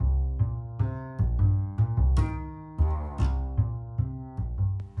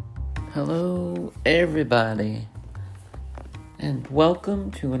Hello, everybody, and welcome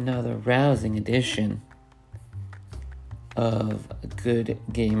to another rousing edition of Good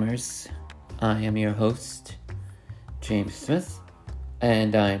Gamers. I am your host, James Smith,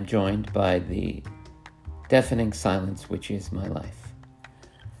 and I am joined by the deafening silence which is my life.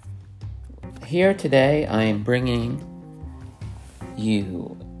 Here today, I am bringing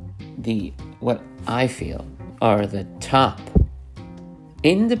you what I feel are the top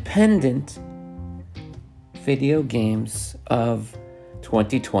independent video games of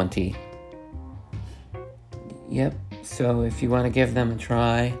 2020. Yep, so if you want to give them a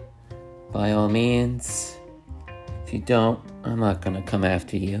try, by all means. If you don't, I'm not going to come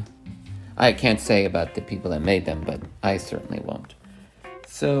after you. I can't say about the people that made them, but I certainly won't.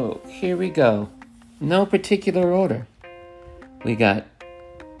 So, here we go. No particular order. We got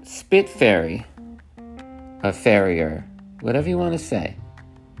Spitfairy, or Farrier, whatever you want to say.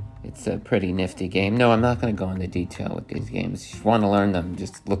 It's a pretty nifty game. No, I'm not going to go into detail with these games. If you want to learn them,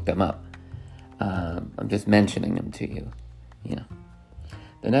 just look them up. I'm just mentioning them to you.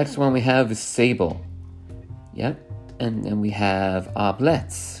 The next one we have is Sable. Yep. And then we have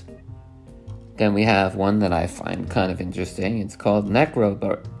Oblets. Then we have one that I find kind of interesting. It's called Necro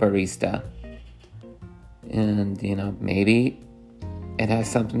Barista. And, maybe it has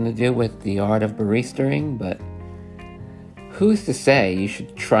something to do with the art of baristering, but who's to say? You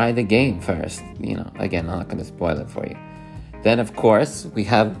should try the game first. Again, I'm not going to spoil it for you. Then, of course, we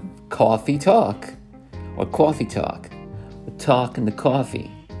have Coffee Talk. Or Coffee Talk. The talk and the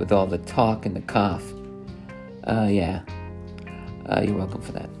coffee. With all the talk and the cough. You're welcome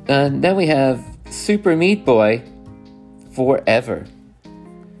for that. And then we have Super Meat Boy Forever.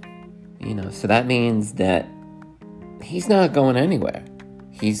 So that means that he's not going anywhere.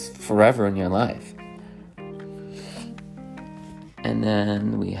 He's forever in your life. And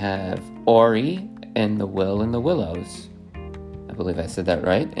then we have Ori and the Will and the Willows. I believe I said that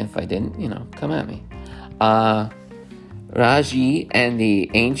right. If I didn't, come at me. Raji and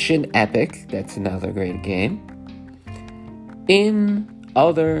the Ancient Epic. That's another great game. In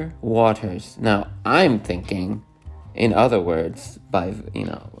Other Waters. Now, I'm thinking, in other words, by,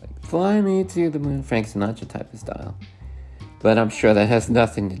 Fly Me to the Moon, Frank Sinatra type of style. But I'm sure that has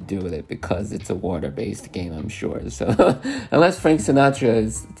nothing to do with it because it's a water-based game, I'm sure. So, unless Frank Sinatra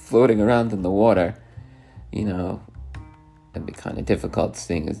is floating around in the water, it'd be kind of difficult,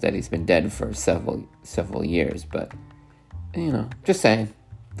 seeing as that he's been dead for several years. But, just saying,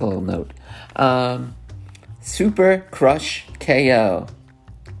 a little note. Super Crush KO.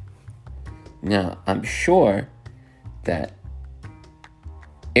 Now, I'm sure that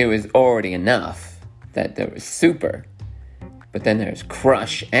it was already enough that there was Super. But then there's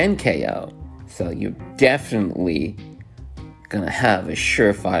Crush and KO. So you're definitely going to have a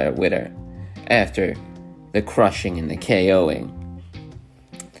surefire winner after the crushing and the KOing.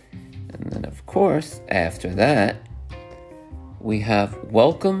 And then, of course, after that, we have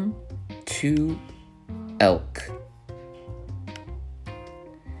Welcome to Elk.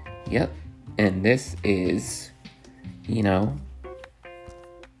 Yep. And this is,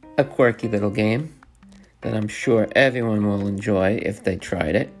 a quirky little game that I'm sure everyone will enjoy if they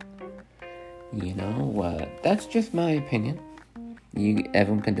tried it. That's just my opinion.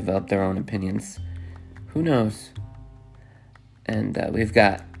 Everyone can develop their own opinions. Who knows? And we've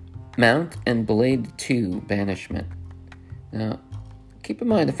got Mount and Blade 2 Banishment. Now, keep in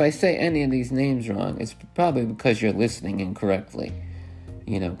mind, if I say any of these names wrong, it's probably because you're listening incorrectly.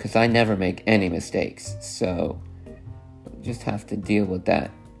 Because I never make any mistakes. So, just have to deal with that,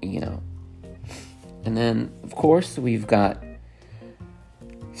 And then, of course, we've got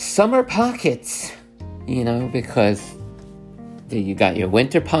Summer Pockets, because you got your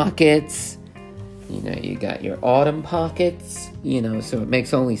winter pockets, you got your autumn pockets, so it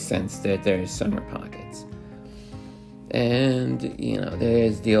makes only sense that there's summer pockets. And,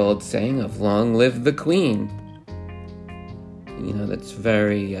 there's the old saying of long live the queen. That's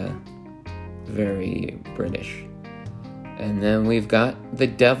very, very British. And then we've got the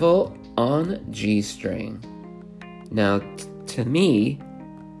devil on G-string. Now, to me,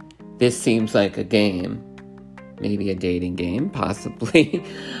 this seems like a game, maybe a dating game, possibly,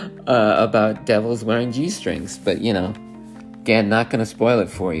 about devils wearing G-strings. But, again, not going to spoil it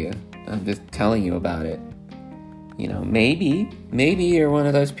for you. I'm just telling you about it. Maybe you're one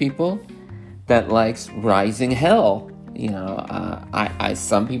of those people that likes rising hell.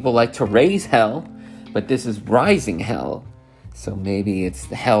 Some people like to raise hell, but this is rising hell. So maybe it's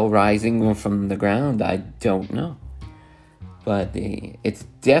the hell rising from the ground. I don't know. But it's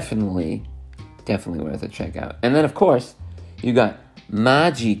definitely worth a check out. And then, of course, you got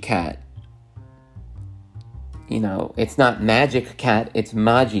Magicat. It's not Magic Cat, it's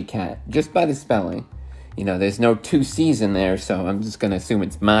Magicat, just by the spelling. There's no 2 C's in there, so I'm just going to assume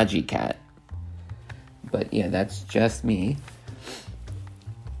it's Magicat. But yeah, that's just me.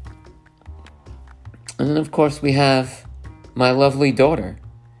 And then, of course, we have my lovely daughter.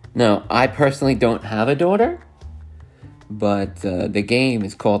 No, I personally don't have a daughter, but the game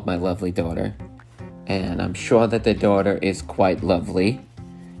is called My Lovely Daughter. And I'm sure that the daughter is quite lovely.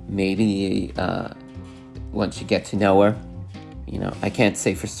 Maybe once you get to know her. I can't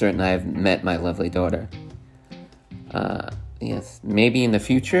say for certain I haven't met my lovely daughter. Yes, maybe in the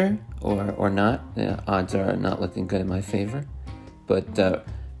future or not. The odds are not looking good in my favor. But,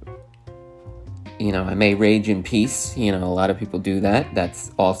 I may rage in peace. A lot of people do that.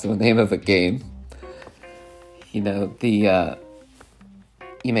 That's also the name of a game. You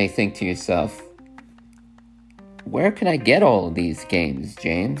may think to yourself, where can I get all of these games,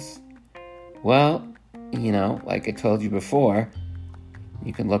 James? Well, like I told you before,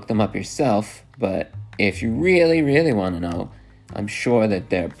 you can look them up yourself, but if you really, really want to know, I'm sure that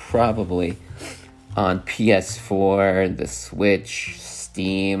they're probably on PS4, the Switch,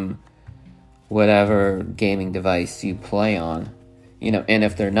 Steam, whatever gaming device you play on. And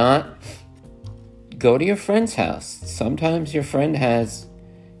if they're not, go to your friend's house. Sometimes your friend has,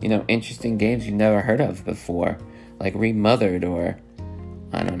 interesting games you've never heard of before, like Remothered or,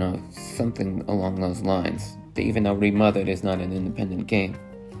 I don't know, something along those lines. Even though Remothered is not an independent game.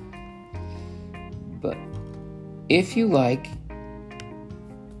 But if you like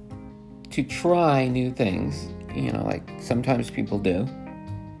to try new things, like sometimes people do,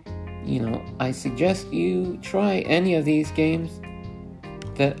 I suggest you try any of these games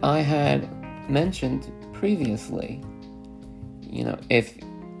that I had mentioned previously.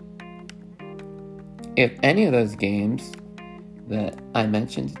 If any of those games that I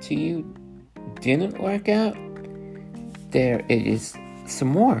mentioned to you didn't work out, there is some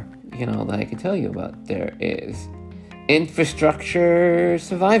more, that I can tell you about. There is Infrastructure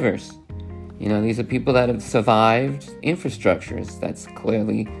Survivors. These are people that have survived infrastructures. That's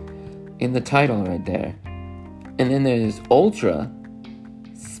clearly in the title right there. And then there's Ultra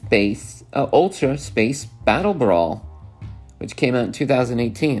Space Battle Brawl, which came out in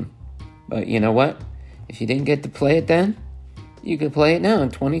 2018. But you know what? If you didn't get to play it then, you can play it now in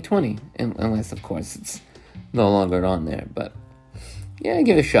 2020, unless, of course, it's no longer on there. But yeah,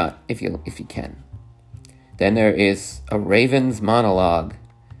 give it a shot if you can. Then there is a Ravens monologue.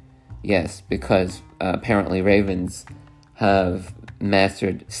 Yes, because apparently ravens have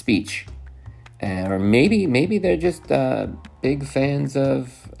mastered speech, or maybe they're just big fans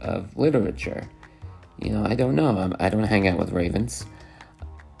of literature. I don't know. I don't hang out with ravens.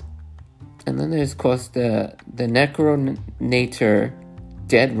 And then there's, of course, the Necronator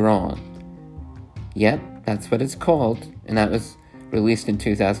Dead Wrong. Yep, that's what it's called. And that was released in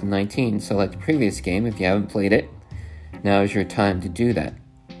 2019. So like the previous game, if you haven't played it, now is your time to do that.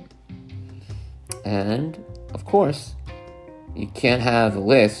 And, of course, you can't have a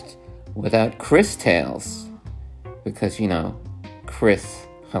list without Chris Tales. Because, Chris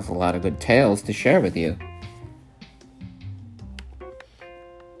has a lot of good tales to share with you.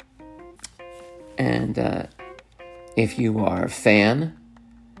 And if you are a fan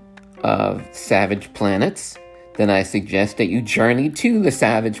of Savage Planets, then I suggest that you journey to the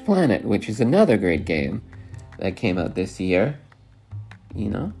Savage Planet, which is another great game that came out this year.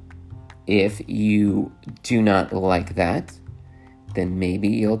 If you do not like that, then maybe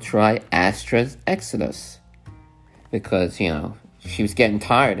you'll try Astra's Exodus. Because, she was getting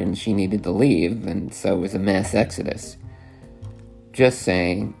tired and she needed to leave, and so it was a mass exodus. Just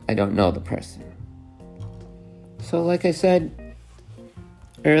saying, I don't know the person. So like I said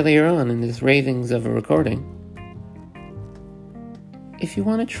earlier on in this ravings of a recording, if you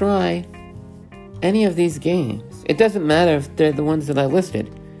want to try any of these games, it doesn't matter if they're the ones that I listed.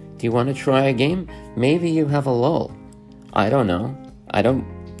 Do you want to try a game? Maybe you have a lull. I don't know.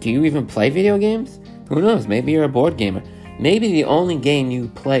 Do you even play video games? Who knows? Maybe you're a board gamer. Maybe the only game you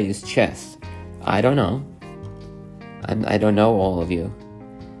play is chess. I don't know. I don't know all of you.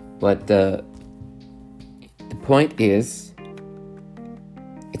 But the point is,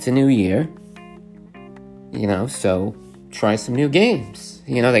 it's a new year. So try some new games.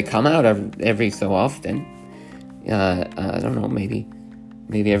 They come out every so often. I don't know, maybe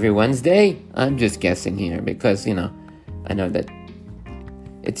every Wednesday. I'm just guessing here because, I know that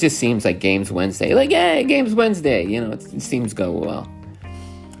it just seems like Games Wednesday. Like, yeah, Games Wednesday. It seems go well.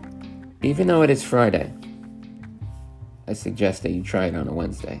 Even though it is Friday, I suggest that you try it on a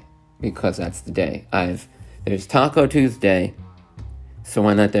Wednesday because that's the day. There's Taco Tuesday, So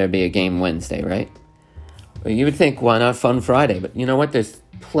why not there be a game Wednesday, right? Well, you would think, why not Fun Friday? But you know what? There's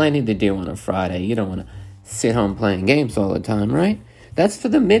plenty to do on a Friday. You don't want to sit home playing games all the time, right? That's for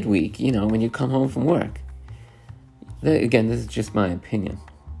the midweek, when you come home from work. Again, this is just my opinion.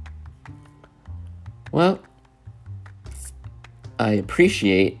 Well, I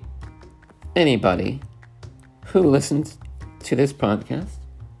appreciate anybody who listens to this podcast.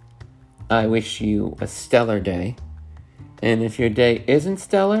 I wish you a stellar day. And if your day isn't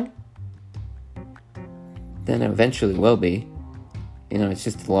stellar, then it eventually will be. It's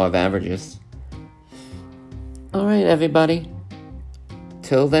just the law of averages. All right, everybody.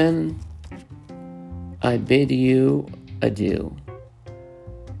 Till then, I bid you adieu.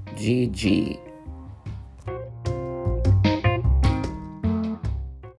 GG.